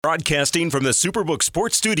Broadcasting from the Superbook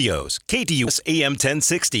Sports Studios, KDUS AM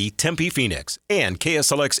 1060 Tempe, Phoenix, and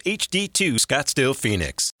KSLX HD2 Scottsdale,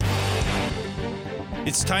 Phoenix.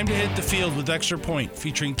 It's time to hit the field with Extra Point,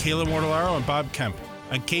 featuring Kayla Mortellaro and Bob Kemp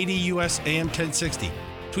on KDUS AM 1060.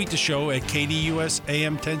 Tweet the show at KDUS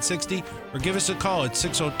AM 1060 or give us a call at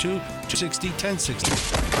 602-260-1060.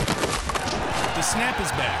 The snap is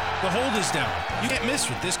back. The hold is down. You can't miss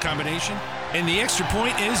with this combination. And the Extra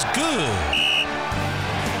Point is good.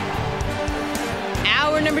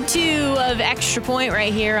 Hour number 2 of Extra Point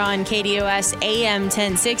right here on KDOS AM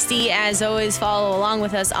 1060. As always, follow along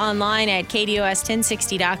with us online at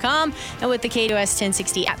KDOS1060.com and with the KDOS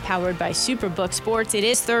 1060 app powered by Superbook Sports. It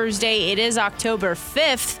is Thursday. It is October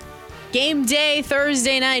 5th. Game day,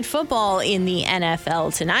 Thursday night football in the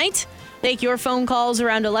NFL tonight. Take your phone calls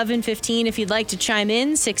around 11:15 if you'd like to chime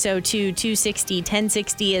in.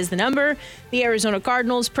 602-260-1060 is the number. The Arizona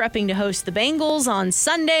Cardinals prepping to host the Bengals on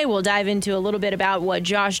Sunday. We'll dive into a little bit about what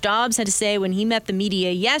Josh Dobbs had to say when he met the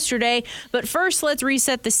media yesterday. But first, let's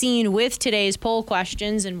reset the scene with today's poll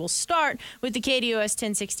questions, and we'll start with the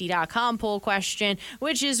KDOS1060.com poll question,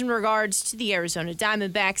 which is in regards to the Arizona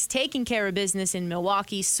Diamondbacks taking care of business in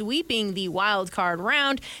Milwaukee, sweeping the wild card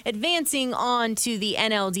round, advancing on to the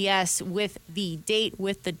NLDS with the date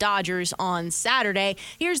with the Dodgers on Saturday.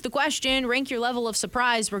 Here's the question. Rank your level of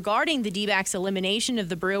surprise regarding the Dbacks elimination of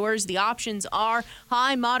the Brewers. The options are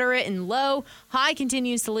high, moderate, and low. High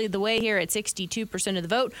continues to lead the way here at 62% of the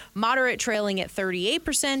vote. Moderate trailing at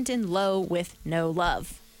 38%, and low with no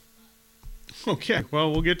love. Okay,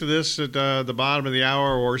 well, we'll get to this at the bottom of the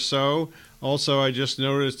hour or so. Also, I just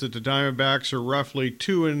noticed that the Diamondbacks are roughly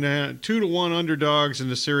 2-1 underdogs in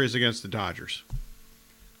the series against the Dodgers.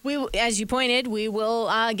 As you pointed, we will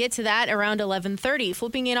get to that around 11:30.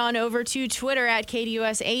 Flipping it on over to Twitter at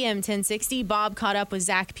KDUS AM 1060. Bob caught up with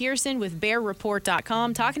Zach Pearson with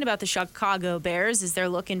BearReport.com talking about the Chicago Bears as they're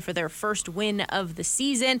looking for their first win of the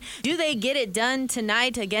season. Do they get it done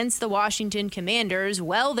tonight against the Washington Commanders?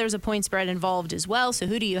 Well, there's a point spread involved as well. So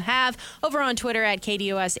who do you have? Over on Twitter at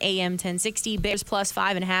KDUS AM 1060. Bears plus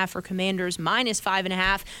 5.5 or Commanders minus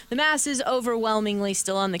 5.5. The mass is overwhelmingly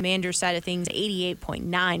still on the Commanders side of things,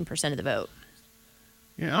 88.9% of the vote.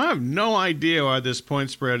 Yeah, I have no idea why this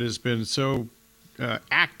point spread has been so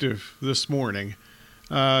active this morning.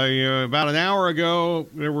 About an hour ago,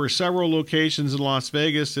 there were several locations in Las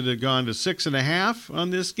Vegas that had gone to 6.5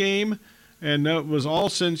 on this game, and that was all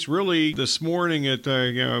since really this morning at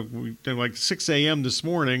like 6 a.m. this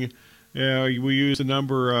morning. We used the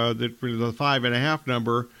number the 5.5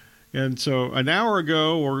 number. And so an hour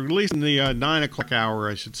ago, or at least in the 9 o'clock hour,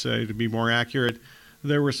 I should say, to be more accurate,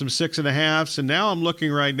 there were some 6.5s, and now I'm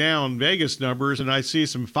looking right now in Vegas numbers, and I see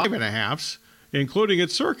some 5.5s, including at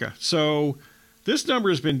Circa. So this number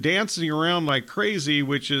has been dancing around like crazy,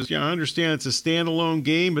 which is, I understand it's a standalone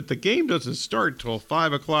game, but the game doesn't start till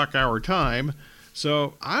 5 o'clock our time.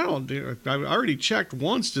 So I already checked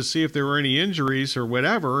once to see if there were any injuries or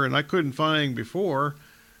whatever, and I couldn't find anything before.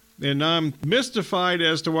 And I'm mystified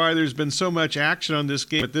as to why there's been so much action on this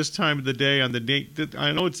game at this time of the day. On the date,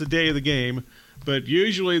 I know it's the day of the game, but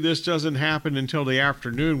usually this doesn't happen until the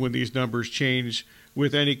afternoon when these numbers change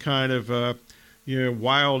with any kind of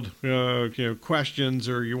wild questions,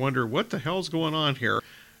 or you wonder what the hell's going on here.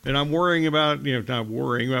 And I'm worrying about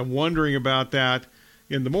I'm wondering about that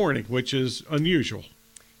in the morning, which is unusual.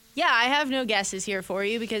 Yeah, I have no guesses here for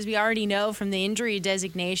you because we already know from the injury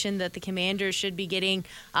designation that the Commanders should be getting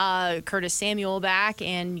Curtis Samuel back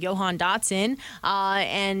and Johan Dotson.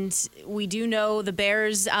 And we do know the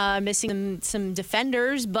Bears missing some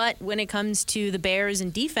defenders, but when it comes to the Bears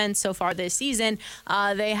and defense so far this season,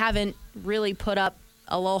 they haven't really put up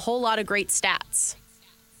a whole lot of great stats.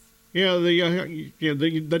 Yeah, the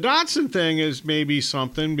Dotson thing is maybe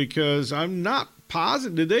something because I'm not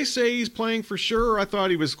positive. Did they say he's playing for sure? I thought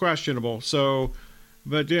he was questionable. So,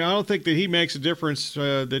 but I don't think that he makes a difference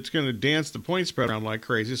that's going to dance the point spread around like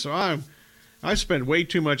crazy. So I spent way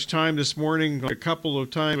too much time this morning. A couple of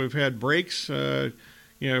times we've had breaks,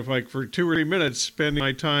 like for 2 or 3 minutes, spending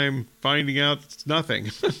my time finding out nothing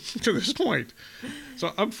to this point.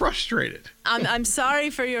 So I'm frustrated. I'm sorry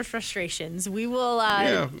for your frustrations. We will.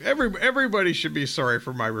 Everybody should be sorry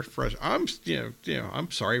for my I'm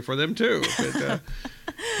sorry for them too. But,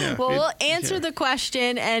 Well, we'll answer the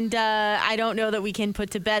question, and I don't know that we can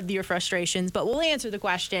put to bed your frustrations, but we'll answer the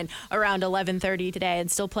question around 11:30 today,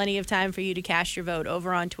 and still plenty of time for you to cast your vote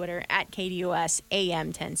over on Twitter at KDUS AM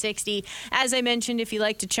 1060. As I mentioned, if you'd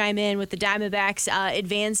like to chime in with the Diamondbacks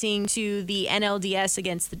advancing to the NLDS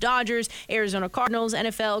against the Dodgers, Arizona Cardinals,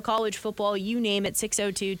 NFL, college football, you name it,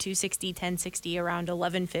 602-260-1060 around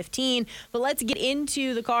 11:15. But let's get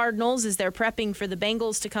into the Cardinals as they're prepping for the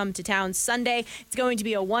Bengals to come to town Sunday. It's going to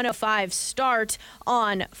be a 1:05 start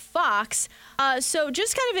on Fox. So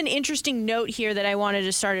just kind of an interesting note here that I wanted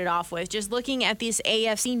to start it off with. Just looking at this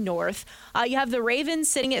AFC North, you have the Ravens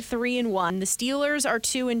sitting at 3-1. The Steelers are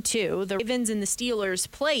 2-2. The Ravens and the Steelers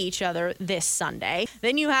play each other this Sunday.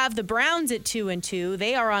 Then you have the Browns at 2-2.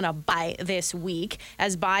 They are on a bye this week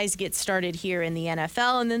as byes get started here in the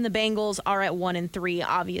NFL. And then the Bengals are at 1-3,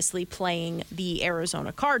 obviously playing the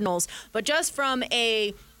Arizona Cardinals. But just from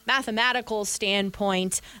a mathematical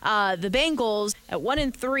standpoint, the Bengals at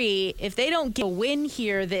 1-3, if they don't get a win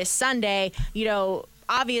here this Sunday,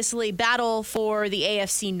 obviously battle for the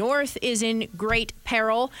AFC North is in great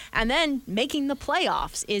peril, and then making the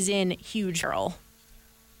playoffs is in huge peril.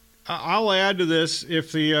 I'll add to this.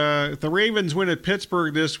 If the Ravens win at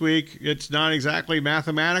Pittsburgh this week, it's not exactly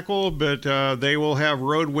mathematical, but they will have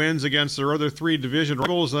road wins against their other three division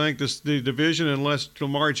rivals. I think the division, unless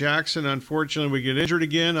Lamar Jackson, unfortunately, we get injured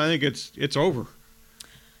again, I think it's over.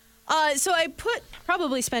 So I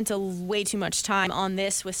probably spent way too much time on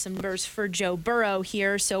this with some numbers for Joe Burrow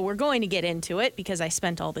here, so we're going to get into it because I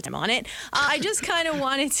spent all the time on it. I just kind of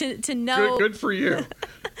wanted to know. Good for you.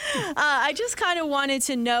 I just kind of wanted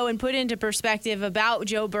to know and put into perspective about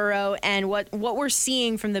Joe Burrow and what we're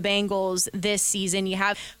seeing from the Bengals this season. You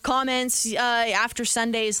have comments after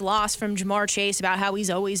Sunday's loss from Jamar Chase about how he's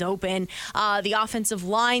always open. The offensive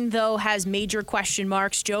line, though, has major question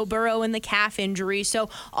marks. Joe Burrow and the calf injury. So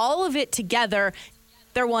all of it together,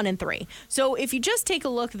 they're 1-3. So if you just take a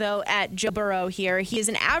look, though, at Joe Burrow here, he has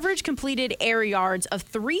an average completed air yards of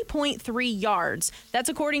 3.3 yards. That's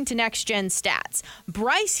according to Next Gen Stats.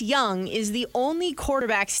 Bryce Young is the only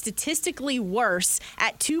quarterback statistically worse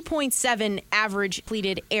at 2.7 average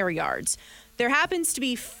completed air yards. There happens to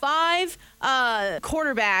be 5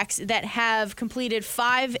 quarterbacks that have completed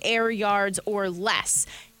 5 air yards or less.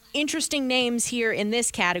 Interesting names here in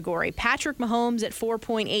this category. Patrick Mahomes at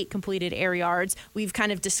 4.8 completed air yards. We've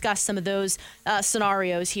kind of discussed some of those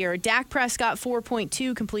scenarios here. Dak Prescott,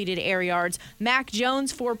 4.2 completed air yards. Mac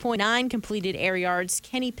Jones, 4.9 completed air yards.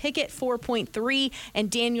 Kenny Pickett, 4.3.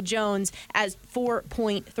 And Daniel Jones as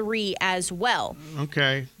 4.3 as well.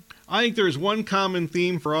 Okay. I think there's one common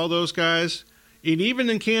theme for all those guys. And even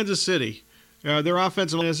in Kansas City, their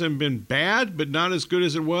offensive line hasn't been bad, but not as good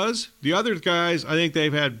as it was. The other guys, I think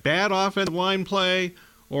they've had bad offensive line play,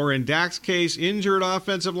 or in Dak's case, injured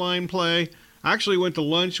offensive line play. I actually went to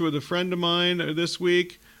lunch with a friend of mine this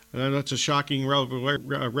week. That's a shocking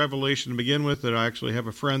revelation to begin with, that I actually have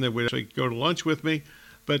a friend that would actually go to lunch with me.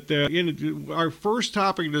 But in our first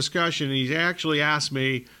topic of discussion, he actually asked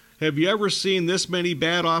me, have you ever seen this many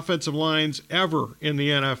bad offensive lines ever in the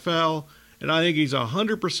NFL? And I think he's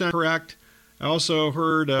 100% correct. I also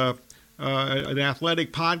heard an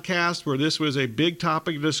athletic podcast where this was a big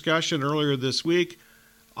topic of discussion earlier this week.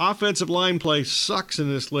 Offensive line play sucks in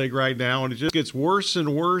this league right now, and it just gets worse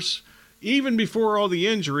and worse, even before all the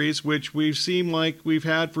injuries, which we've seen like we've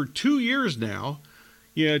had for 2 years now.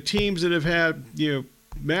 Teams that have had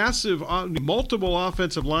massive, multiple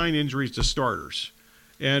offensive line injuries to starters.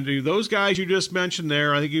 And those guys you just mentioned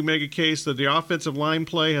there, I think you make a case that the offensive line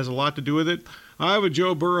play has a lot to do with it. I have a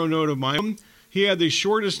Joe Burrow note of my own. He had the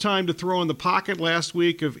shortest time to throw in the pocket last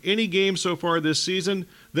week of any game so far this season.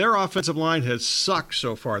 Their offensive line has sucked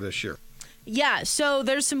so far this year. Yeah, so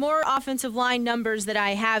there's some more offensive line numbers that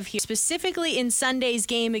I have here, specifically in Sunday's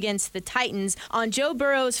game against the Titans. On Joe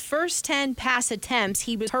Burrow's first 10 pass attempts,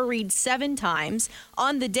 he was hurried 7 times.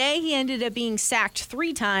 On the day, he ended up being sacked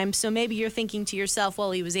 3 times, so maybe you're thinking to yourself, well,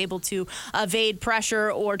 he was able to evade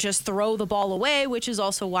pressure or just throw the ball away, which is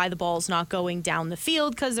also why the ball's not going down the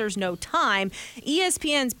field, because there's no time.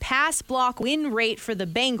 ESPN's pass block win rate for the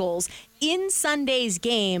Bengals in Sunday's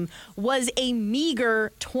game was a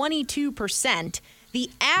meager 22%.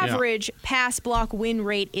 The average pass block win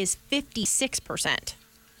rate is 56%.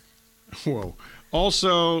 Whoa.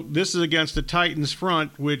 Also, this is against the Titans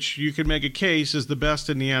front, which you could make a case is the best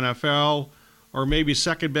in the NFL, or maybe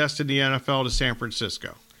second best in the NFL to San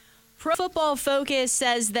Francisco. Pro Football Focus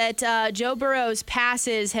says that Joe Burrow's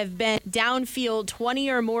passes have been downfield 20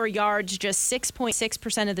 or more yards just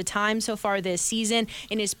 6.6% of the time so far this season.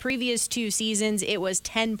 In his previous 2 seasons, it was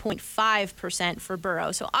 10.5% for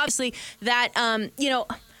Burrow. So obviously that,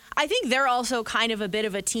 I think they're also kind of a bit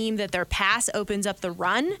of a team that their pass opens up the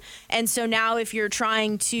run. And so now if you're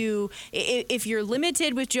if you're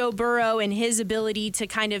limited with Joe Burrow and his ability to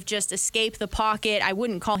kind of just escape the pocket, I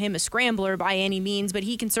wouldn't call him a scrambler by any means, but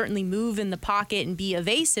he can certainly move in the pocket and be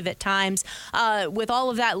evasive at times. With all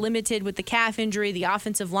of that limited with the calf injury, the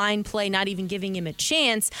offensive line play not even giving him a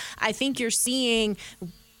chance, I think you're seeing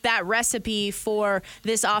that recipe for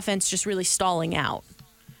this offense just really stalling out.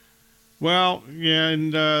 Well, yeah,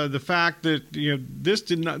 and the fact that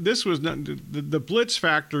the blitz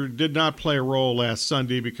factor did not play a role last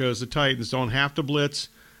Sunday because the Titans don't have to blitz.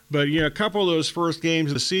 But a couple of those first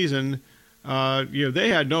games of the season, they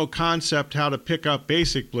had no concept how to pick up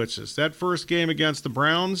basic blitzes. That first game against the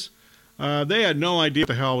Browns, they had no idea what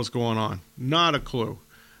the hell was going on, not a clue.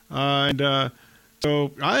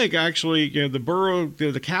 So I think actually, the Burrow,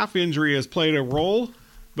 the calf injury has played a role.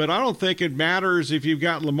 But I don't think it matters if you've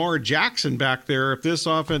got Lamar Jackson back there. If this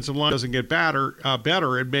offensive line doesn't get better,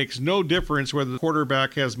 it makes no difference whether the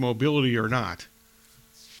quarterback has mobility or not.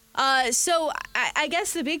 So I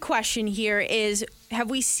guess the big question here is, have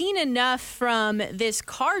we seen enough from this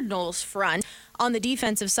Cardinals front on the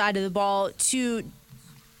defensive side of the ball to,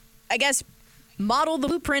 I guess, model the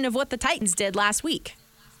blueprint of what the Titans did last week?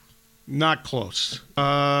 Not close.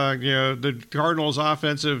 The Cardinals'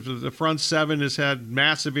 the front seven has had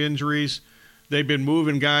massive injuries. They've been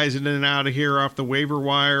moving guys in and out of here off the waiver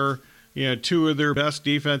wire. 2 of their best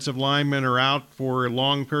defensive linemen are out for a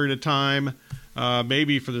long period of time,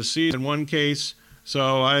 maybe for the season in one case.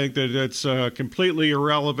 So I think that it's completely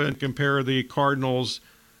irrelevant to compare the Cardinals'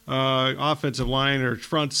 offensive line or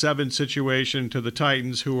front seven situation to the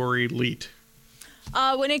Titans, who are elite.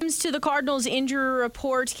 When it comes to the Cardinals injury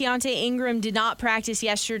report, Keontae Ingram did not practice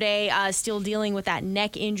yesterday, still dealing with that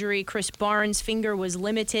neck injury. Chris Barnes' finger was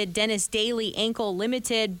limited. Dennis Daly, ankle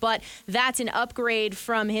limited, but that's an upgrade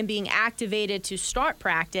from him being activated to start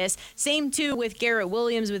practice. Same too with Garrett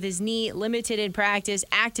Williams with his knee limited in practice,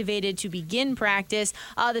 activated to begin practice.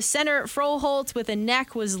 The center, Froholt, with a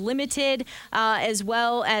neck was limited, as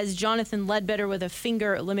well as Jonathan Ledbetter with a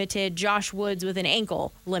finger limited. Josh Woods with an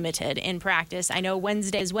ankle limited in practice. I know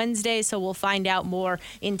Wednesday is Wednesday, so we'll find out more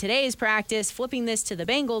in today's practice. Flipping this to the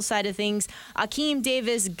Bengals side of things, Akeem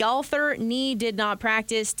Davis Gauther, knee did not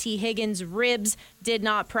practice. T. Higgins, ribs did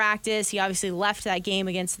not practice. He obviously left that game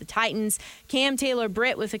against the Titans. Cam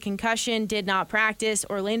Taylor-Britt with a concussion did not practice.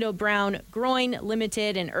 Orlando Brown, groin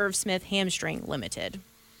limited, and Irv Smith, hamstring limited.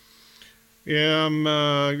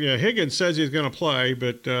 Higgins says he's going to play,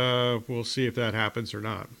 but we'll see if that happens or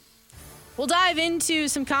not. We'll dive into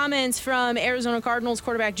some comments from Arizona Cardinals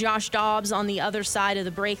quarterback Josh Dobbs on the other side of the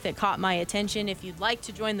break that caught my attention. If you'd like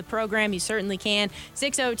to join the program, you certainly can.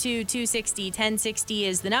 602-260-1060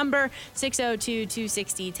 is the number.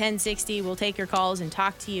 602-260-1060. We'll take your calls and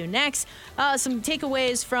talk to you next. Some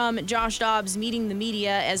takeaways from Josh Dobbs meeting the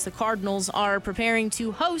media as the Cardinals are preparing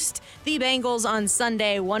to host the Bengals on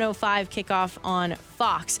Sunday, 1:05 kickoff on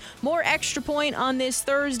Fox. More Extra Point on this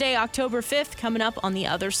Thursday, October 5th, coming up on the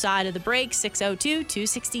other side of the break.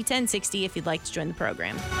 602-260-1060 if you'd like to join the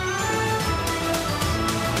program.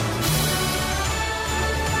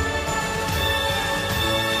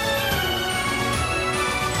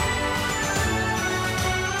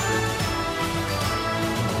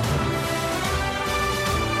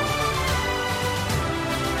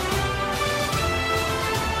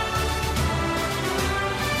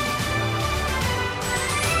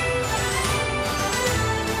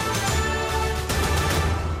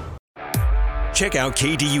 'Check out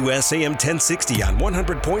KDUS AM 1060 on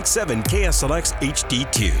 100.7 KSLX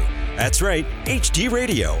HD2. That's right, HD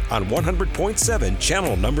radio on 100.7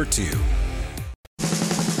 channel number 2.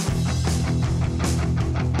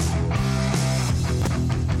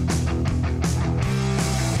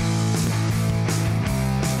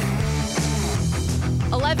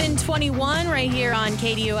 .21 right here on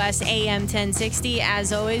KDUS AM 1060.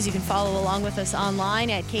 As always, you can follow along with us online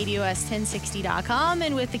at KDUS1060.com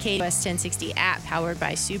and with the KDUS 1060 app powered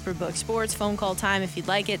by Superbook Sports. Phone call time if you'd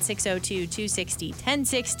like it,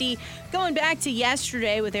 602-260-1060. Going back to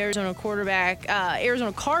yesterday with Arizona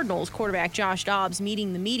Cardinals quarterback Josh Dobbs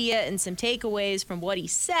meeting the media and some takeaways from what he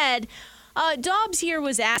said. Dobbs here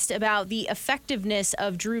was asked about the effectiveness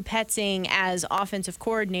of Drew Petzing as offensive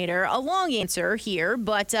coordinator. A long answer here,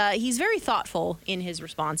 but he's very thoughtful in his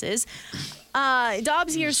responses.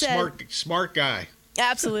 Dobbs here said... Smart guy.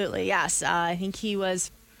 Absolutely, yes. I think he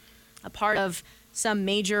was a part of some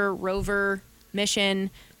major rover mission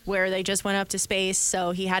where they just went up to space.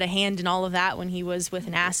 So he had a hand in all of that when he was with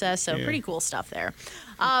NASA. So pretty cool stuff there.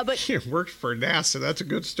 But he worked for NASA. That's a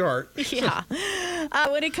good start. Yeah.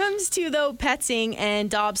 When it comes to, though, Petzing and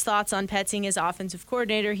Dobbs' thoughts on Petzing as offensive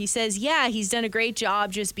coordinator, he says, he's done a great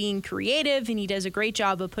job just being creative, and he does a great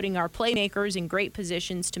job of putting our playmakers in great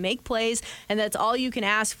positions to make plays, and that's all you can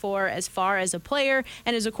ask for as far as a player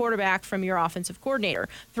and as a quarterback from your offensive coordinator.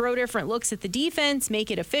 Throw different looks at the defense,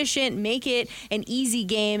 make it efficient, make it an easy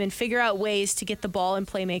game, and figure out ways to get the ball in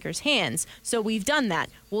playmakers' hands. So we've done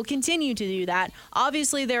that. We'll continue to do that.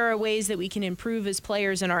 Obviously, there are ways that we can improve as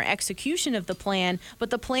players in our execution of the plan, but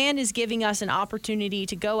the plan is giving us an opportunity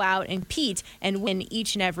to go out and compete and win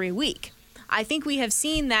each and every week. I think we have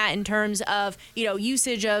seen that in terms of,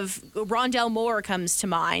 usage of Rondell Moore comes to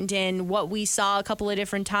mind, and what we saw a couple of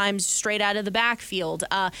different times straight out of the backfield,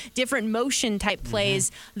 different motion type plays.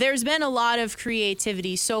 There's been a lot of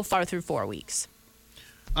creativity so far through 4 weeks.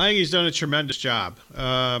 I think he's done a tremendous job.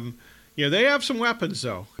 They have some weapons,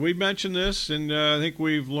 though. We mentioned this, and I think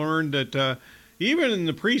we've learned that even in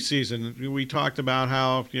the preseason, we talked about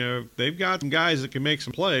how, they've got some guys that can make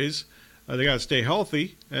some plays. They got to stay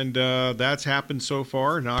healthy, and that's happened so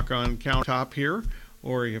far. Knock on countertop here,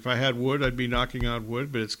 or if I had wood, I'd be knocking on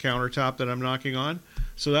wood, but it's countertop that I'm knocking on.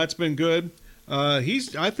 So that's been good. I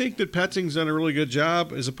think that Petzing's done a really good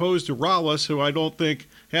job, as opposed to Rollis, who I don't think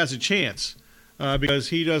has a chance. Because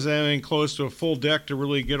he doesn't have anything close to a full deck to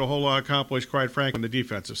really get a whole lot accomplished, quite frankly, on the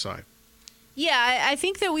defensive side. Yeah, I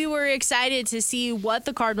think that we were excited to see what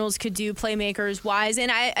the Cardinals could do playmakers-wise.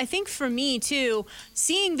 And I think for me, too,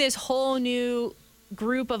 seeing this whole new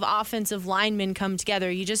group of offensive linemen come together.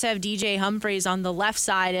 You just have DJ Humphries on the left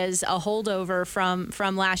side as a holdover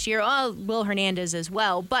from last year. Will Hernandez as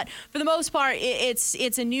well. But for the most part,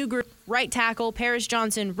 it's a new group. Right tackle, Paris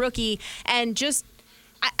Johnson, rookie, and just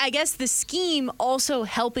I guess the scheme also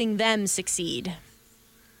helping them succeed.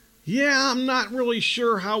 Yeah, I'm not really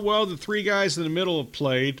sure how well the three guys in the middle have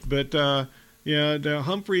played, but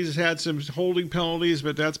Humphries has had some holding penalties,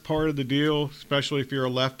 but that's part of the deal, especially if you're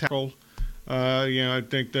a left tackle. I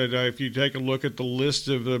think that if you take a look at the list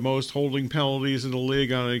of the most holding penalties in the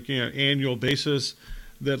league on an annual basis,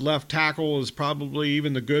 that left tackle is probably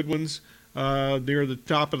even the good ones. They're the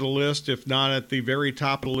top of the list, if not at the very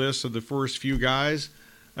top of the list of the first few guys.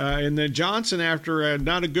 And then Johnson, after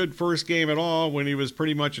not a good first game at all, when he was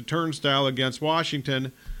pretty much a turnstile against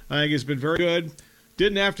Washington, I think has been very good.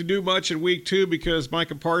 Didn't have to do much in week 2 because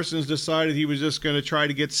Micah Parsons decided he was just going to try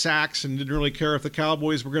to get sacks and didn't really care if the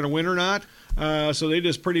Cowboys were going to win or not. So they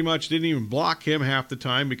just pretty much didn't even block him half the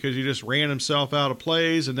time because he just ran himself out of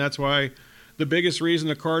plays, and that's why the biggest reason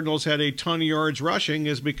the Cardinals had a ton of yards rushing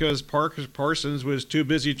is because Parsons was too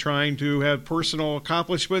busy trying to have personal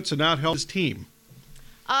accomplishments and not help his team.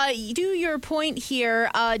 To your point here,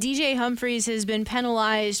 DJ Humphries has been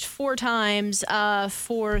penalized 4 times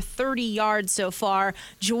for 30 yards so far.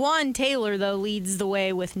 Juwan Taylor, though, leads the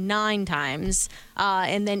way with 9 times.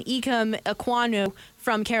 And then Ikem Ekwonu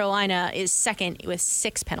from Carolina is second with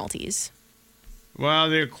 6 penalties. Well,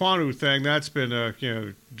 the Ekwonu thing, that's been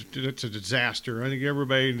it's a disaster. I think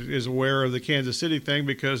everybody is aware of the Kansas City thing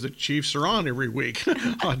because the Chiefs are on every week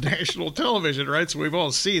on national television, right? So we've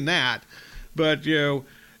all seen that. But,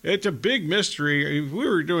 it's a big mystery. If we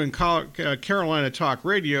were doing Carolina Talk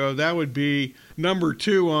Radio, that would be number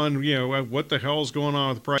 2 on, what the hell's going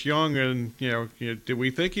on with Bryce Young and, did we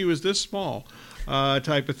think he was this small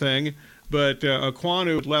type of thing. But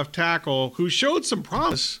Ekwonu, left tackle, who showed some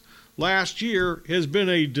promise last year, has been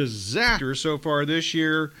a disaster so far this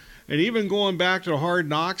year. And even going back to Hard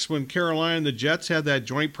Knocks when Carolina and the Jets had that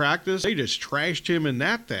joint practice, they just trashed him in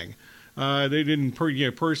that thing. They didn't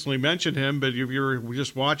personally mention him, but if you're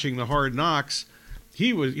just watching the Hard Knocks,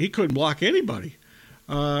 he couldn't block anybody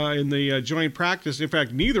in the joint practice. In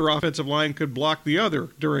fact, neither offensive line could block the other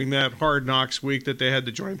during that Hard Knocks week that they had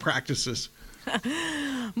the joint practices.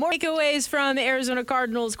 More takeaways from Arizona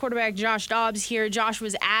Cardinals quarterback Josh Dobbs here. Josh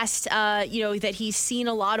was asked, that he's seen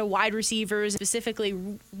a lot of wide receivers,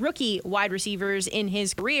 specifically rookie wide receivers in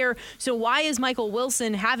his career. So why is Michael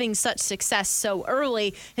Wilson having such success so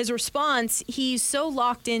early? His response, he's so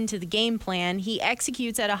locked into the game plan. He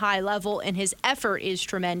executes at a high level, and his effort is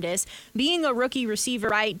tremendous. Being a rookie receiver,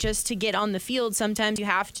 right, just to get on the field, sometimes you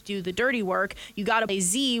have to do the dirty work. You got to play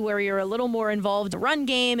Z, where you're a little more involved in the run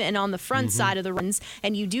game and on the front side of the runs,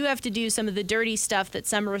 and you you do have to do some of the dirty stuff that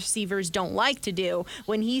some receivers don't like to do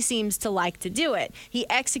when he seems to like to do it. He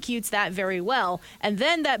executes that very well, and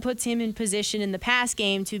then that puts him in position in the pass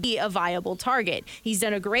game to be a viable target. He's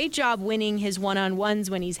done a great job winning his one-on-ones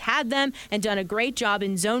when he's had them, and done a great job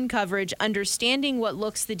in zone coverage, understanding what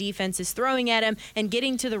looks the defense is throwing at him and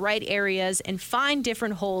getting to the right areas and find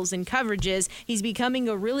different holes in coverages. He's becoming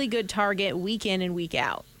a really good target week in and week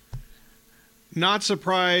out. Not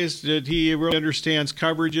surprised that he really understands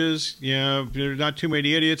coverages. There's not too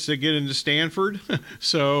many idiots that get into Stanford.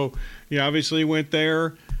 So he obviously went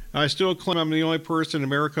there. I still claim I'm the only person in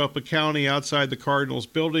Maricopa County outside the Cardinals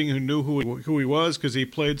building who knew who he was, because he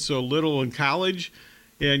played so little in college.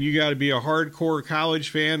 And you got to be a hardcore college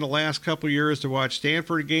fan the last couple of years to watch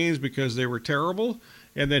Stanford games because they were terrible,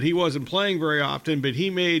 and that he wasn't playing very often. But he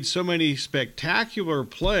made so many spectacular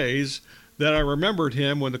plays that I remembered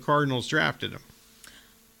him when the Cardinals drafted him.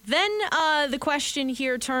 Then the question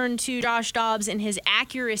here turned to Josh Dobbs and his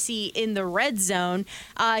accuracy in the red zone.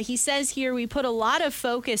 He says here, we put a lot of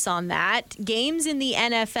focus on that. Games in the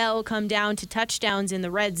NFL come down to touchdowns in the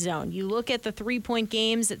red zone. You look at the 3-point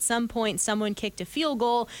games, at some point someone kicked a field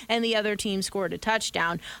goal and the other team scored a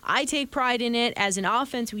touchdown. I take pride in it. As an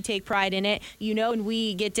offense, we take pride in it. When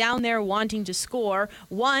we get down there wanting to score,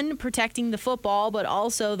 one, protecting the football, but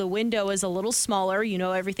also the window is a little smaller.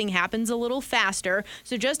 Everything happens a little faster.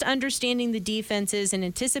 So just understanding the defenses and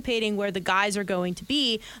anticipating where the guys are going to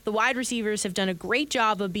be, the wide receivers have done a great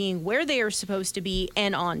job of being where they are supposed to be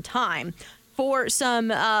and on time. For some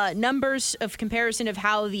numbers of comparison of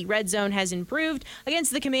how the red zone has improved,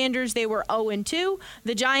 against the Commanders, they were 0-2.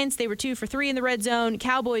 The Giants, they were 2 for 3 in the red zone.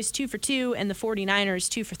 Cowboys, 2 for 2. And the 49ers,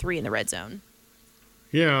 2 for 3 in the red zone.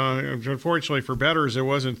 Yeah, unfortunately for bettors, it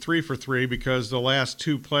wasn't 3 for 3 because the last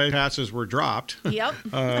 2 passes were dropped. Yep.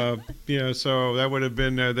 So that would have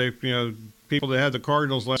been people that had the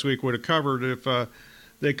Cardinals last week would have covered if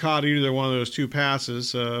they caught either one of those 2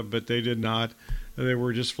 passes, but they did not. They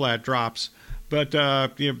were just flat drops. But I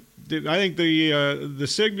think the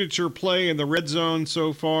signature play in the red zone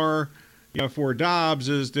so far, for Dobbs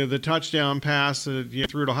is the touchdown pass that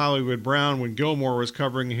threw to Hollywood Brown when Gilmore was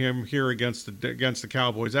covering him here against the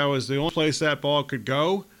Cowboys. That was the only place that ball could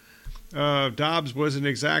go. Dobbs wasn't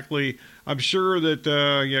exactly. I'm sure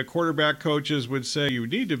that quarterback coaches would say you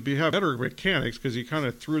need to have better mechanics because he kind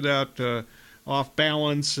of threw that off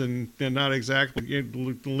balance and not exactly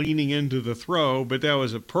leaning into the throw. But that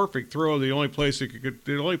was a perfect throw. The only place he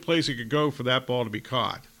could go for that ball to be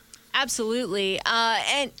caught. Absolutely.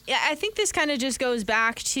 And I think this kind of just goes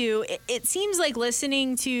back to, it seems like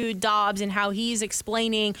listening to Dobbs and how he's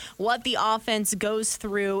explaining what the offense goes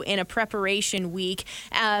through in a preparation week,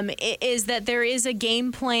 is that there is a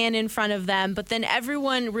game plan in front of them, but then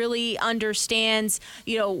everyone really understands,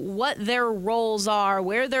 what their roles are,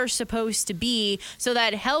 where they're supposed to be. So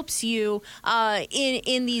that helps you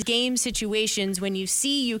in these game situations when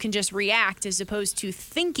you can just react as opposed to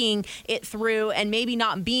thinking it through and maybe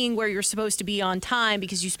not being where you're supposed to be on time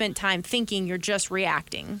because you spent time thinking. You're just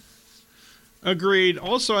reacting. Agreed.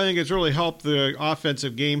 Also, I think it's really helped the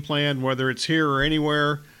offensive game plan, whether it's here or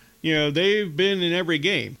anywhere. They've been in every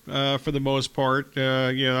game for the most part.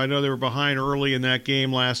 I know they were behind early in that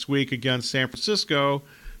game last week against San Francisco,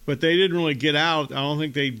 but they didn't really get out. I don't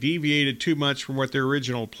think they deviated too much from what their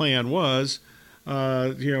original plan was.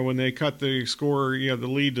 When they cut the score, the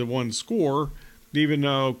lead to 1 score. Even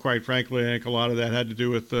though, quite frankly, I think a lot of that had to do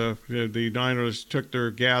with the Niners took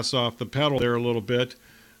their gas off the pedal there a little bit,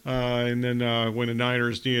 and then when the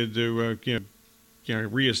Niners needed to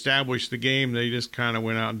reestablish the game, they just kind of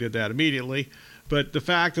went out and did that immediately. But the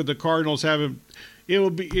fact that the Cardinals haven't, I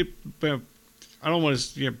don't want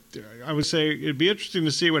to. I would say it'd be interesting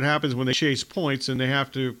to see what happens when they chase points and they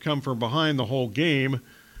have to come from behind the whole game.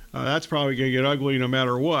 That's probably going to get ugly no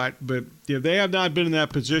matter what. But they have not been in that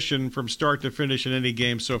position from start to finish in any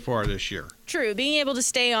game so far this year. True. Being able to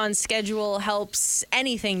stay on schedule helps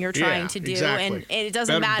anything you're trying to do. Exactly. And it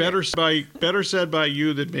doesn't matter. Better said by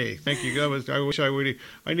you than me. Thank you. I wish I would.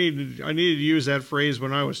 I needed to use that phrase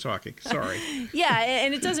when I was talking. Sorry. Yeah,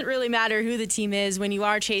 and it doesn't really matter who the team is when you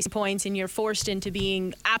are chasing points and you're forced into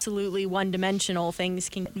being absolutely one-dimensional. Things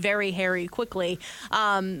can get very hairy quickly.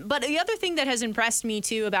 But the other thing that has impressed me,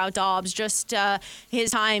 too, about Dobbs, just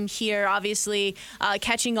his time here, obviously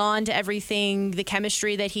catching on to everything, the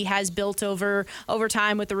chemistry that he has built over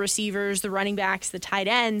time with the receivers, the running backs, the tight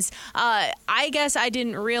ends. I guess I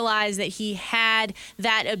didn't realize that he had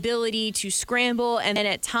that ability to scramble and then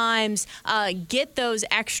at times get those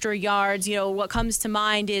extra yards. You know, what comes to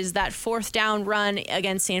mind is that fourth down run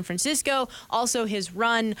against San Francisco, also his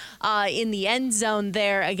run in the end zone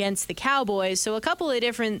there against the Cowboys. So a couple of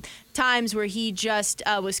different times where he just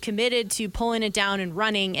was committed to pulling it down and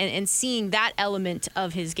running and seeing that element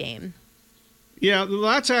of his game. Yeah,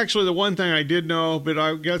 that's actually the one thing I did know, but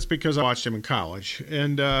I guess because I watched him in college.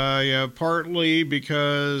 And partly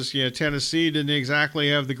because Tennessee didn't exactly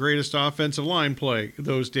have the greatest offensive line play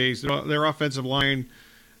those days. Their offensive line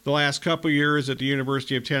the last couple of years at the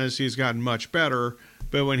University of Tennessee has gotten much better.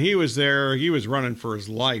 But when he was there, he was running for his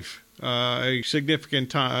life a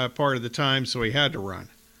significant part of the time, so he had to run.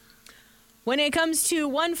 When it comes to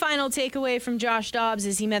one final takeaway from Josh Dobbs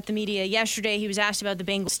as he met the media yesterday, he was asked about the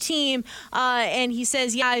Bengals team, and he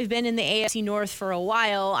says, I've been in the AFC North for a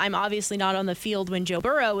while. I'm obviously not on the field when Joe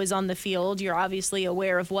Burrow is on the field. You're obviously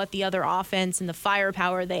aware of what the other offense and the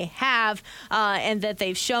firepower they have and that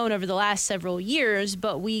they've shown over the last several years,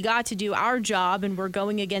 but we got to do our job, and we're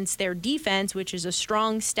going against their defense, which is a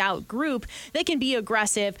strong, stout group that can be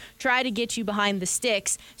aggressive, try to get you behind the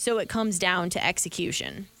sticks, so it comes down to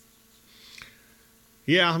execution.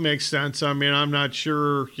 Yeah, makes sense. I mean, I'm not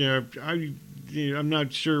sure. I'm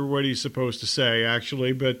not sure what he's supposed to say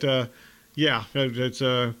actually, but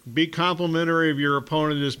it's be complimentary of your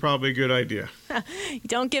opponent is probably a good idea.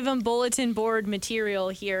 Don't give him bulletin board material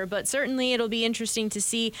here, but certainly it'll be interesting to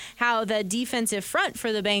see how the defensive front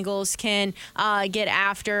for the Bengals can get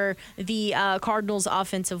after the Cardinals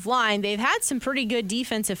offensive line. They've had some pretty good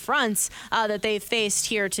defensive fronts that they've faced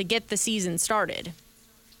here to get the season started.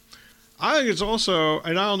 I think it's also,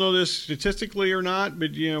 and I don't know this statistically or not,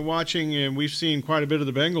 but watching, and we've seen quite a bit of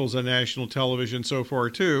the Bengals on national television so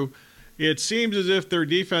far too. It seems as if their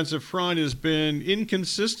defensive front has been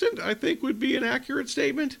inconsistent, I think would be an accurate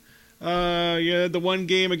statement. The one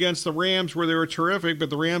game against the Rams where they were terrific,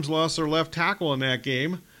 but the Rams lost their left tackle in that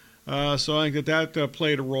game. So I think that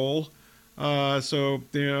played a role. I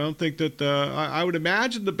don't think that I would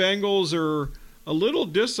imagine the Bengals are a little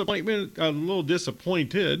disappointed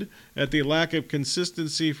at the lack of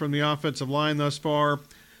consistency from the offensive line thus far.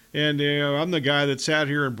 And I'm the guy that sat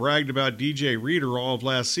here and bragged about DJ Reader all of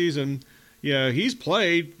last season. Yeah, he's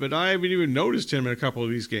played, but I haven't even noticed him in a couple of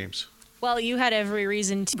these games. Well, you had every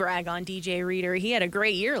reason to brag on DJ Reader. He had a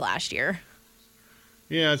great year last year.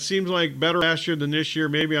 Yeah, it seems like better last year than this year.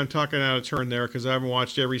 Maybe I'm talking out of turn there because I haven't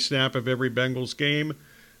watched every snap of every Bengals game.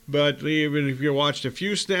 But even if you watched a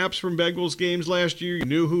few snaps from Bengals games last year, you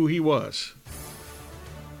knew who he was.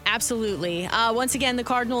 Absolutely. Once again, the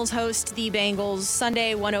Cardinals host the Bengals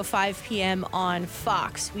Sunday, 1:05 p.m. on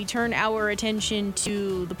Fox. We turn our attention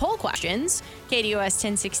to the poll questions,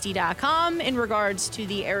 KDUS1060.com, in regards to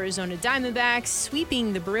the Arizona Diamondbacks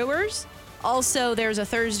sweeping the Brewers. Also, there's a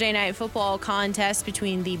Thursday night football contest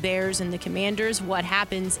between the Bears and the Commanders. What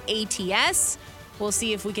happens ATS? We'll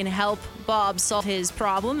see if we can help Bob solve his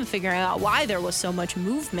problem and figure out why there was so much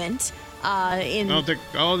movement. I don't think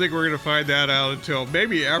we're going to find that out until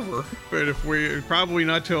maybe ever, but probably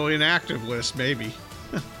not till inactive list, maybe.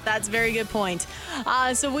 That's a very good point.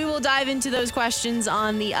 So we will dive into those questions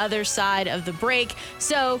on the other side of the break.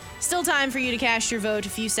 So still time for you to cast your vote, a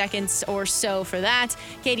few seconds or so for that.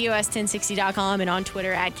 KDUS1060.com and on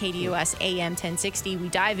Twitter at KDUSAM1060. We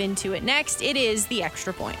dive into it next. It is the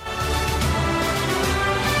Extra Point.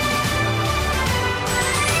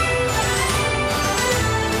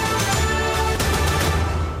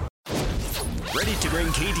 Ready to bring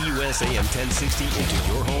KDUS AM 1060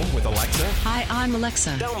 into your home with Alexa? Hi, I'm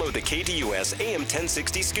Alexa. Download the KDUS AM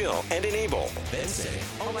 1060 skill and enable. Then say,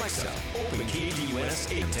 Alexa, open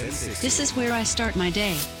KDUS AM 1060. This is where I start my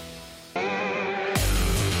day.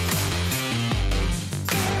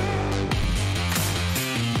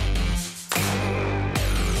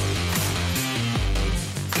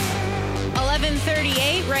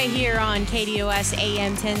 Right here on KDUS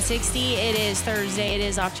AM 1060. It is Thursday. It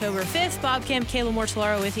is October 5th. Bob Kemp, Kayla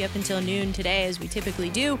Mortellaro with you up until noon today, as we typically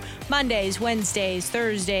do. Mondays, Wednesdays,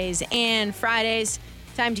 Thursdays, and Fridays.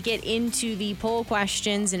 Time to get into the poll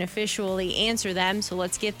questions and officially answer them. So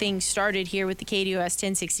let's get things started here with the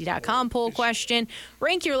KDUS1060.com poll question.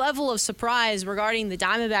 Rank your level of surprise regarding the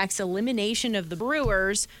Diamondbacks' elimination of the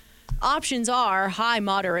Brewers. Options are high,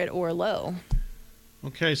 moderate, or low.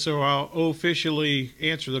 Okay, so I'll officially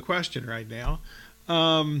answer the question right now.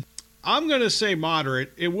 I'm going to say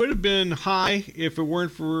moderate. It would have been high if it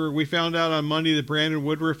weren't for we found out on Monday that Brandon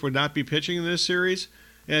Woodruff would not be pitching in this series.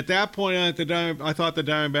 And at that point, I thought the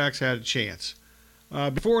Diamondbacks had a chance.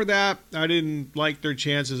 Before that, I didn't like their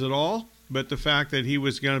chances at all. But the fact that he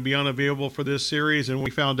was going to be unavailable for this series, and we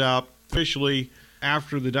found out officially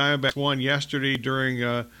after the Diamondbacks won yesterday during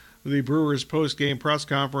the Brewers post-game press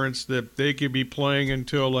conference that they could be playing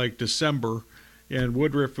until like December, and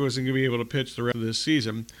Woodruff wasn't going to be able to pitch the rest of this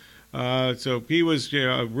season. So he was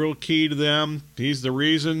a real key to them. He's the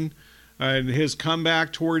reason. And his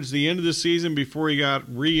comeback towards the end of the season before he got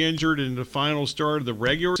re-injured in the final start of the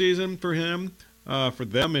regular season for them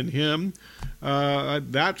and him.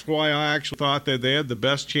 That's why I actually thought that they had the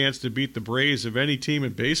best chance to beat the Braves of any team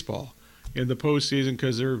in baseball in the postseason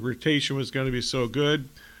because their rotation was going to be so good.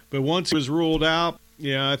 But once it was ruled out,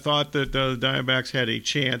 I thought that the Diamondbacks had a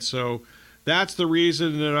chance. So that's the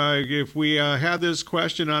reason that if we had this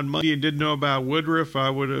question on Monday and didn't know about Woodruff, I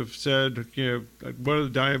would have said, what are the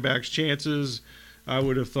Diamondbacks' chances? I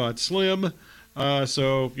would have thought slim.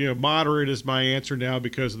 So moderate is my answer now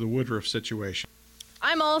because of the Woodruff situation.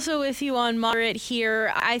 I'm also with you on moderate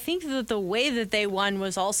here. I think that the way that they won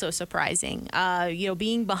was also surprising.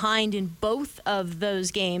 Being behind in both of those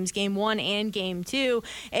games, Game 1 and Game 2,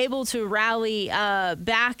 able to rally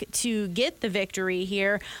back to get the victory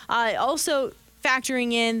here. Also,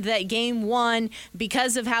 factoring in that Game 1,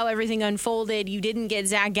 because of how everything unfolded, you didn't get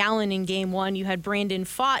Zach Gallen in Game 1. You had Brandon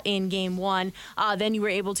Pfaadt in Game 1. Then you were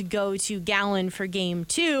able to go to Gallen for Game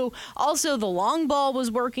 2. Also, the long ball was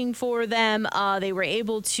working for them. They were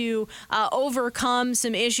able to overcome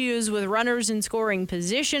some issues with runners in scoring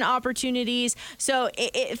position opportunities. So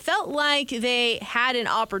it felt like they had an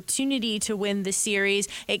opportunity to win the series.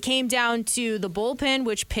 It came down to the bullpen,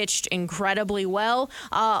 which pitched incredibly well.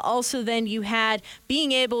 Also, then you had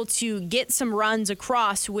being able to get some runs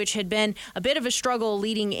across, which had been a bit of a struggle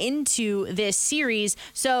leading into this series.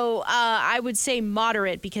 So I would say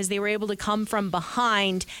moderate because they were able to come from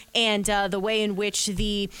behind, and the way in which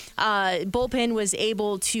the bullpen was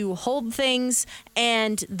able to hold things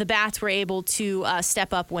and the bats were able to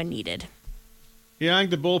step up when needed. Yeah, I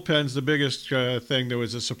think the bullpen's the biggest thing that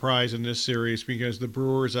was a surprise in this series because the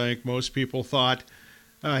Brewers, I think most people thought,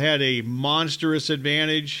 had a monstrous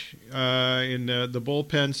advantage in the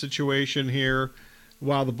bullpen situation here.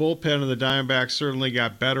 While the bullpen of the Diamondbacks certainly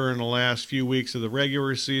got better in the last few weeks of the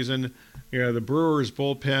regular season, the Brewers'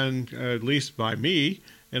 bullpen, at least by me,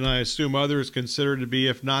 and I assume others, considered to be,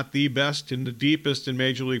 if not the best and the deepest in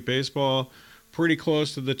Major League Baseball, pretty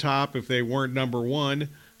close to the top if they weren't number one.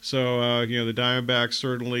 So, the Diamondbacks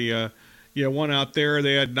certainly won out there.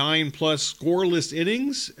 They had 9+ scoreless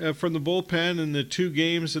innings from the bullpen in the 2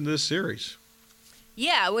 games in this series.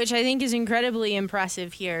 Yeah, which I think is incredibly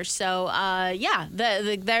impressive here. So,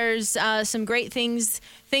 there's some great things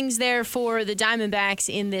there for the Diamondbacks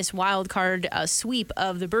in this wild card sweep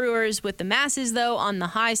of the Brewers, with the masses, though, on the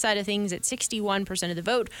high side of things at 61% of the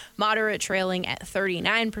vote, moderate trailing at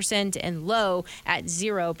 39%, and low at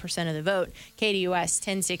 0% of the vote.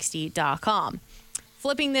 KDUS1060.com.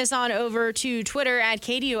 Flipping this on over to Twitter at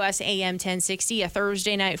KDUS AM 1060, a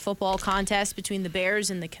Thursday night football contest between the Bears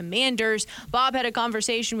and the Commanders. Bob had a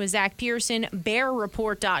conversation with Zach Pearson,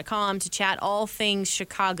 BearReport.com, to chat all things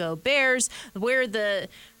Chicago Bears, where the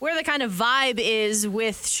kind of vibe is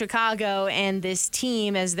with Chicago and this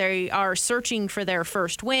team as they are searching for their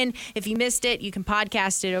first win. If you missed it, you can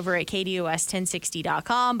podcast it over at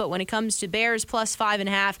KDUS1060.com. But when it comes to Bears plus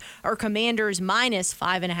 5.5 or Commanders minus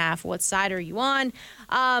 5.5, what side are you on?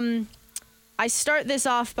 I start this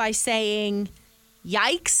off by saying,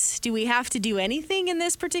 yikes. Do we have to do anything in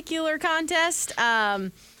this particular contest? I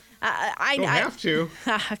don't have to.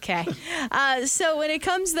 Okay. So when it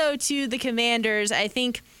comes, though, to the Commanders, I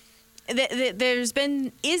think there's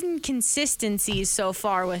been inconsistencies so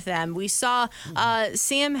far with them. We saw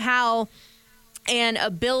Sam Howell and a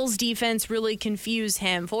Bills defense really confuse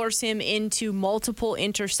him, force him into multiple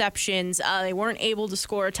interceptions. They weren't able to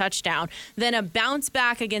score a touchdown. Then a bounce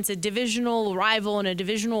back against a divisional rival and a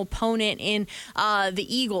divisional opponent in the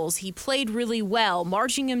Eagles. He played really well,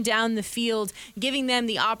 marching him down the field, giving them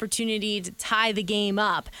the opportunity to tie the game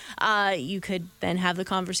up. You could then have the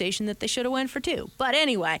conversation that they should have went for 2. But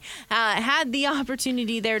anyway, had the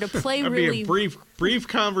opportunity there to play really... That'd be a brief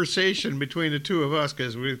conversation between the two of us,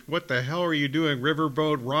 because what the hell are you doing?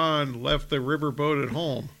 Riverboat Ron left the riverboat at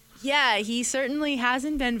home. Yeah, he certainly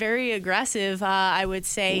hasn't been very aggressive, I would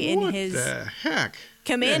say, in his... What the heck?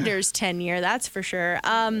 Commander's tenure, that's for sure.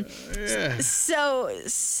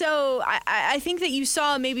 So I think that you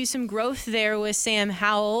saw maybe some growth there with Sam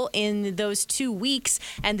Howell in those 2 weeks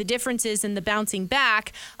and the differences in the bouncing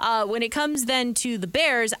back. When it comes then to the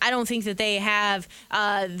Bears, I don't think that they have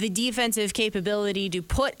the defensive capability to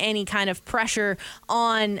put any kind of pressure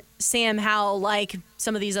on Sam Howell like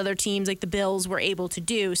some of these other teams like the Bills were able to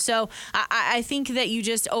do. So I think that you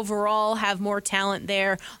just overall have more talent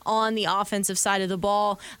there on the offensive side of the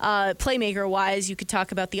ball. Playmaker-wise, you could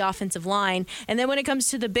talk about the offensive line. And then when it comes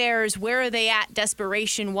to the Bears, where are they at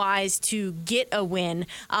desperation-wise to get a win?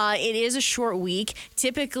 It is a short week.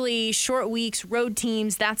 Typically, short weeks, road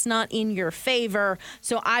teams, that's not in your favor.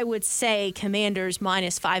 So I would say Commanders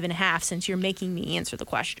 -5.5 since you're making me answer the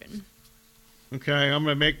question. Okay, I'm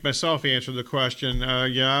going to make myself answer the question.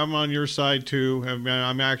 I'm on your side, too.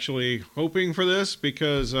 I'm actually hoping for this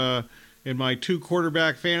because in my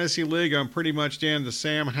 2-quarterback fantasy league, I'm pretty much down to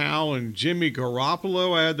Sam Howell and Jimmy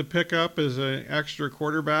Garoppolo I had to pick up as an extra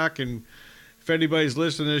quarterback. And if anybody's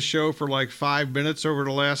listened to this show for like 5 minutes over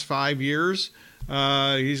the last 5 years,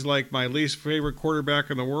 he's like my least favorite quarterback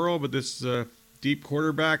in the world. But this is a deep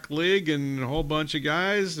quarterback league and a whole bunch of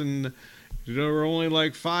guys, and there were only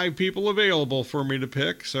like 5 people available for me to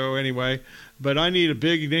pick. So anyway, but I need a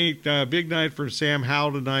big night for Sam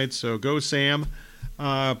Howell tonight. So go Sam.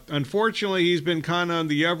 Unfortunately, he's been kind of on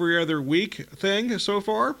the every other week thing so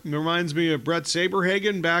far. It reminds me of Brett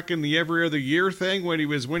Saberhagen back in the every other year thing when he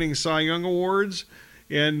was winning Cy Young awards.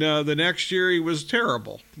 And the next year he was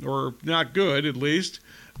terrible, or not good at least.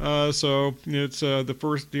 So it's the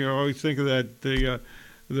first, I always think of that,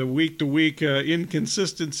 the week-to-week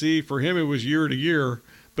inconsistency. For him, it was year-to-year,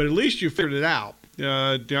 but at least you figured it out.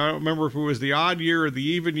 I don't remember if it was the odd year or the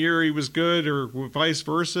even year he was good or vice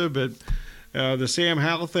versa, but the Sam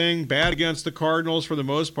Howell thing, bad against the Cardinals for the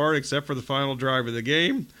most part, except for the final drive of the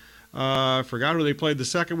game. I forgot who they played the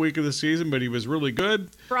second week of the season, but he was really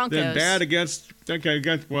good. Broncos. Then bad against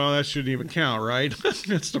well, that shouldn't even count, right?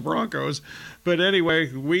 It's the Broncos. But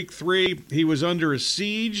anyway, week 3, he was under a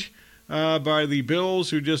siege by the Bills,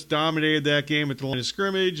 who just dominated that game at the line of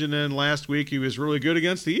scrimmage. And then last week he was really good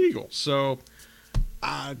against the Eagles. So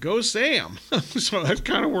go Sam. So that's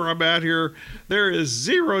kind of where I'm at here. There is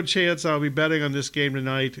zero chance I'll be betting on this game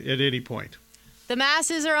tonight at any point. The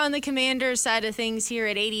masses are on the Commanders side of things here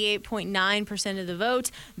at 88.9% of the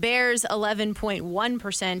vote. Bears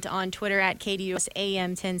 11.1% on Twitter at KDUS AM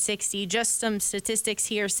 1060. Just some statistics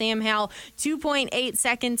here. Sam Howell, 2.8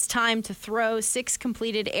 seconds time to throw, 6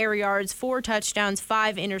 completed air yards, 4 touchdowns,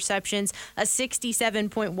 5 interceptions, a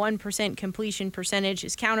 67.1% completion percentage.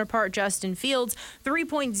 His counterpart, Justin Fields,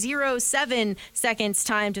 3.07 seconds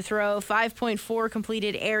time to throw, 5.4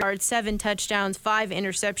 completed air yards, 7 touchdowns, 5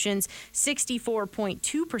 interceptions, 64.2%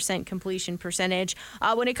 completion percentage.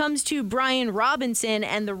 When it comes to Brian Robinson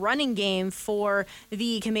and the running game for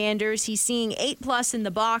the Commanders, he's seeing 8+ in the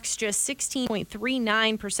box just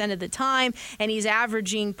 16.39% of the time, and he's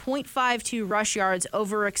averaging 0.52 rush yards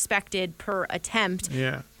over expected per attempt.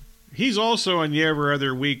 Yeah. He's also on the every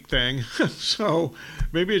other week thing, so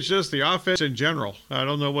maybe it's just the offense in general. I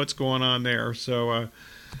don't know what's going on there. So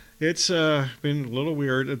it's been a little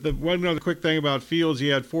weird. One other quick thing about Fields, he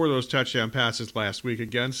had 4 of those touchdown passes last week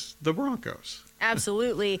against the Broncos.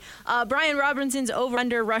 Absolutely. Brian Robinson's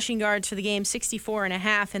over-under rushing yards for the game,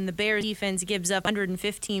 64.5, and the Bears defense gives up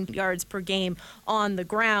 115 yards per game on the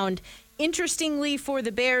ground. Interestingly for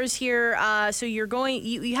the Bears here, so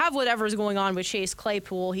you have whatever's going on with Chase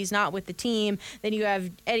Claypool. He's not with the team. Then you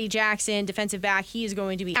have Eddie Jackson, defensive back. He is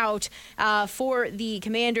going to be out. For the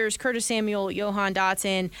Commanders, Curtis Samuel, Johan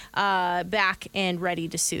Dotson, back and ready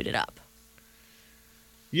to suit it up.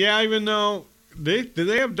 Yeah, even though did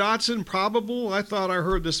they have Dotson probable? I thought I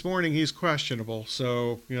heard this morning he's questionable.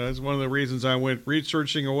 So, that's one of the reasons I went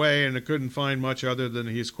researching away and I couldn't find much other than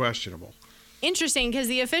he's questionable. Interesting, because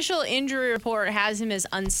the official injury report has him as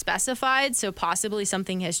unspecified, so possibly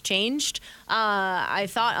something has changed. I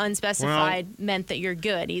thought unspecified meant that you're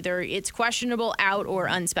good. Either it's questionable, out, or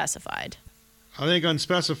unspecified. I think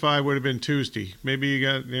unspecified would have been Tuesday. Maybe you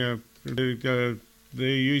got,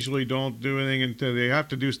 they usually don't do anything until they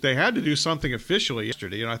had to do something officially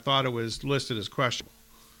yesterday, and I thought it was listed as questionable.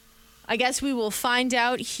 I guess we will find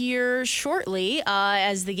out here shortly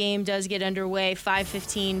as the game does get underway,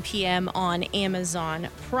 5:15 p.m. on Amazon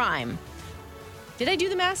Prime. Did I do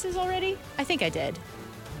the masses already? I think I did.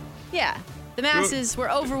 Yeah. The masses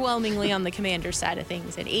were overwhelmingly on the Commander side of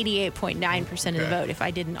things at 88.9% of the vote, if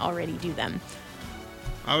I didn't already do them.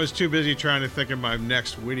 I was too busy trying to think of my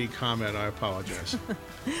next witty comment. I apologize.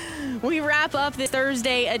 We wrap up this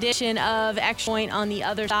Thursday edition of Extra Point on the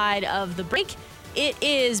other side of the break. It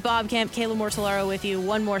is Bob Kemp, Kayla Mortellaro with you.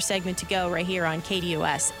 One more segment to go right here on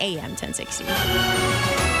KDUS AM 1060.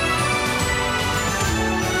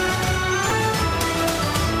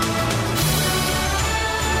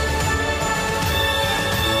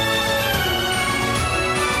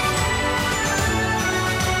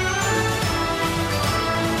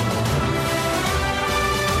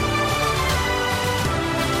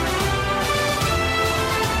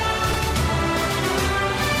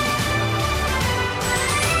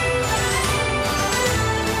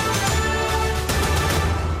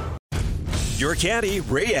 Your caddy,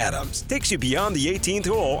 Ray Adams, takes you beyond the 18th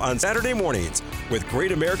hole on Saturday mornings with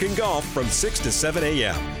Great American Golf from 6 to 7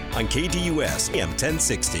 a.m. on KDUS AM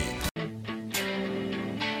 1060.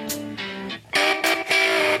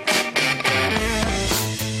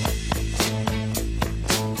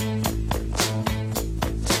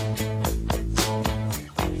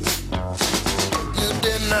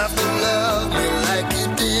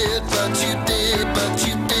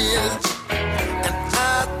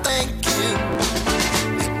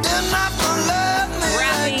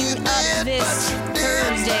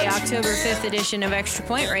 October 5th edition of Extra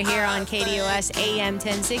Point right here on KDOS AM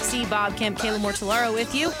 1060. Bob Kemp, Kayla Mortellaro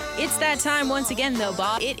with you. It's that time once again, though,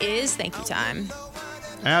 Bob. It is thank you time.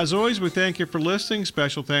 As always, we thank you for listening.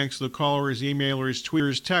 Special thanks to the callers, emailers,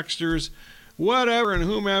 tweeters, texters, whatever, and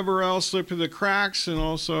whomever else slipped through the cracks. And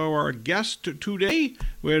also our guest today,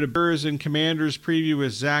 we had a Bears and Commanders preview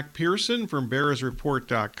with Zach Pearson from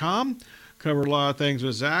BearsReport.com. Covered a lot of things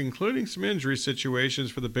with Zach, including some injury situations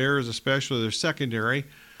for the Bears, especially their secondary.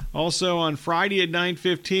 Also on Friday at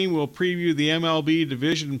 9:15, we'll preview the MLB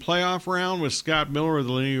Division Playoff Round with Scott Miller of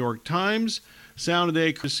the New York Times. Sound of the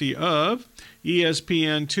Day courtesy of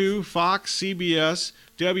ESPN2, Fox, CBS,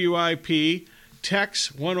 WIP,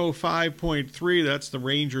 Tex 105.3, that's the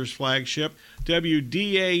Rangers flagship,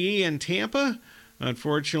 WDAE in Tampa.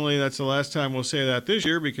 Unfortunately, that's the last time we'll say that this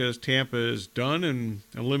year because Tampa is done and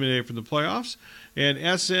eliminated from the playoffs. And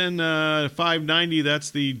SN 590,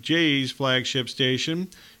 that's the Jays flagship station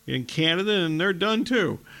in Canada, and they're done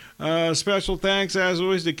too. Special thanks, as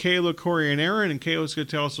always, to Kayla, Corey, and Aaron. And Kayla's going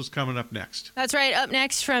to tell us what's coming up next. That's right. Up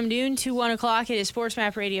next from noon to 1 o'clock, it is Sports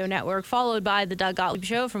Map Radio Network, followed by the Doug Gottlieb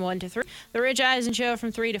Show from 1 to 3, the Rich Eisen Show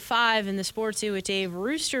from 3 to 5, and the Sports Zoo with Dave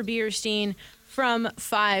Rooster Bierstein from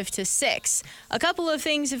 5 to 6. A couple of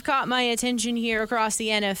things have caught my attention here across the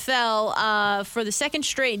NFL. For the second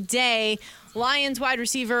straight day, Lions wide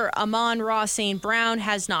receiver Amon-Ra St. Brown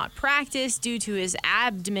has not practiced due to his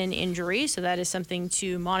abdomen injury, so that is something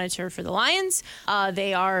to monitor for the Lions.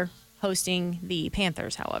 They are hosting the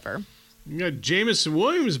Panthers, however. You got Jamison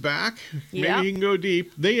Williams back. Yeah. Maybe he can go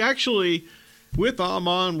deep. They actually, with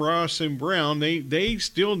Amon-Ra St. Brown, they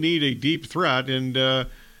still need a deep threat, and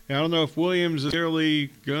I don't know if Williams is really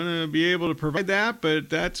going to be able to provide that, but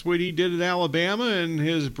that's what he did at Alabama in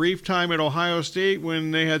his brief time at Ohio State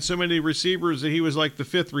when they had so many receivers that he was like the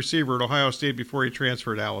fifth receiver at Ohio State before he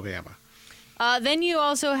transferred to Alabama. Then you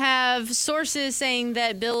also have sources saying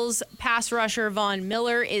that Bills pass rusher Von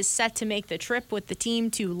Miller is set to make the trip with the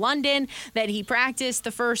team to London, that he practiced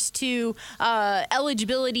the first two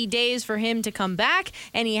eligibility days for him to come back,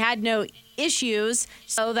 and he had no issues,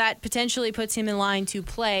 so that potentially puts him in line to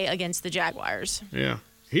play against the Jaguars. Yeah.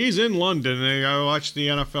 He's in London. I watched the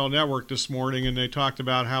NFL Network this morning, and they talked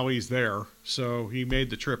about how he's there, so he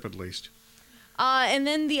made the trip at least. And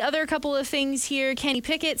then the other couple of things here, Kenny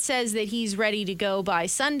Pickett says that he's ready to go by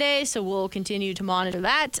Sunday, so we'll continue to monitor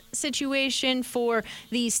that situation for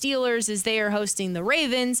the Steelers as they are hosting the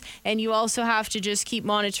Ravens. And you also have to just keep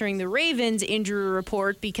monitoring the Ravens injury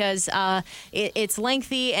report because it's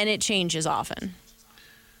lengthy and it changes often.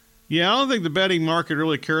 Yeah, I don't think the betting market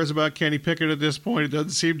really cares about Kenny Pickett at this point. It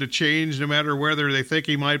doesn't seem to change no matter whether they think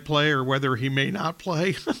he might play or whether he may not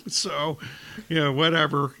play. So,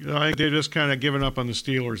 whatever. I think they're just kind of giving up on the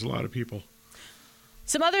Steelers, a lot of people.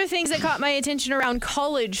 Some other things that caught my attention around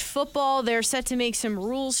college football, they're set to make some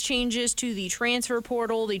rules changes to the transfer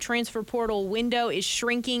portal. The transfer portal window is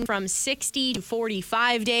shrinking from 60 to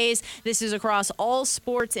 45 days. This is across all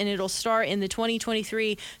sports, and it'll start in the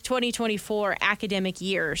 2023-2024 academic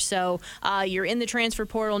year. So you're in the transfer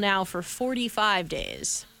portal now for 45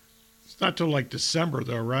 days. It's not till like December,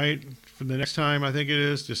 though, right? For the next time, I think it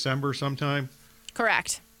is December sometime.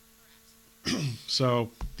 Correct.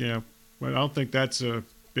 So, I don't think that's a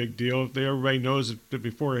big deal. Everybody knows it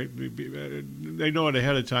before. They know it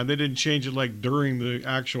ahead of time. They didn't change it like during the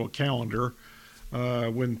actual calendar.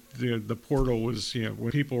 when the portal was,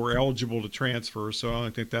 when people were eligible to transfer. So I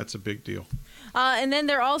don't think that's a big deal. And then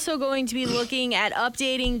they're also going to be looking at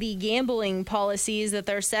updating the gambling policies that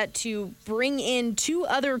they're set to bring in 2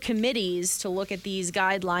 other committees to look at these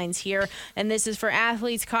guidelines here. And this is for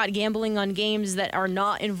athletes caught gambling on games that are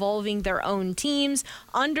not involving their own teams.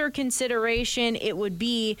 Under consideration, it would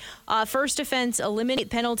be first offense, eliminate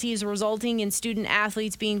penalties resulting in student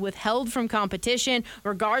athletes being withheld from competition,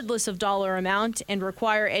 regardless of dollar amount, and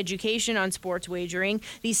require education on sports wagering.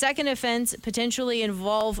 The second offense potentially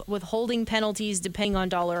involve withholding penalties depending on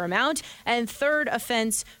dollar amount. And third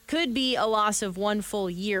offense could be a loss of 1 full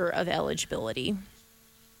year of eligibility.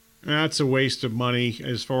 That's a waste of money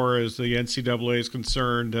as far as the NCAA is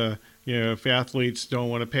concerned. If athletes don't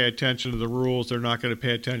want to pay attention to the rules, they're not going to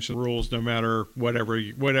pay attention to the rules no matter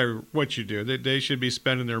what you do. They should be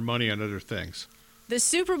spending their money on other things. The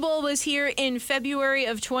Super Bowl was here in February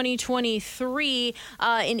of 2023.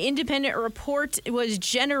 An independent report was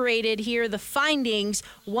generated here. The findings,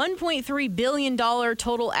 $1.3 billion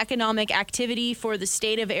total economic activity for the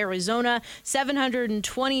state of Arizona.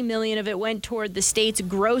 $720 million of it went toward the state's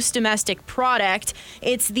gross domestic product.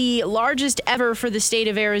 It's the largest ever for the state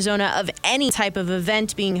of Arizona of any type of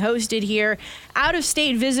event being hosted here.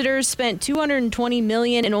 Out-of-state visitors spent $220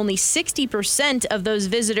 million, and only 60% of those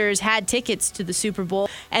visitors had tickets to the Super Bowl.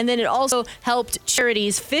 And then it also helped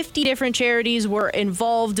charities. 50 different charities were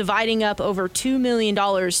involved, dividing up over $2 million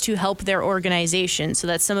to help their organization. So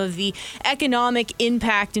that's some of the economic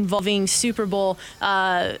impact involving Super Bowl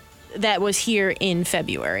that was here in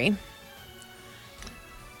February.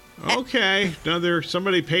 Okay,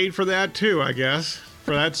 somebody paid for that too, I guess,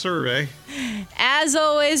 for that survey. As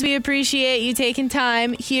always, we appreciate you taking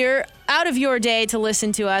time here out of your day to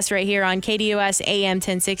listen to us right here on KDUS AM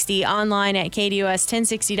 1060, online at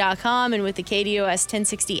KDUS1060.com, and with the KDUS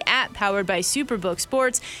 1060 app powered by Superbook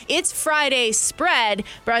Sports. It's Friday Spread,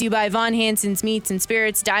 brought to you by Von Hansen's Meats and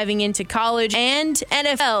Spirits, diving into college and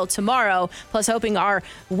NFL tomorrow, plus hoping our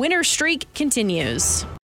winner streak continues.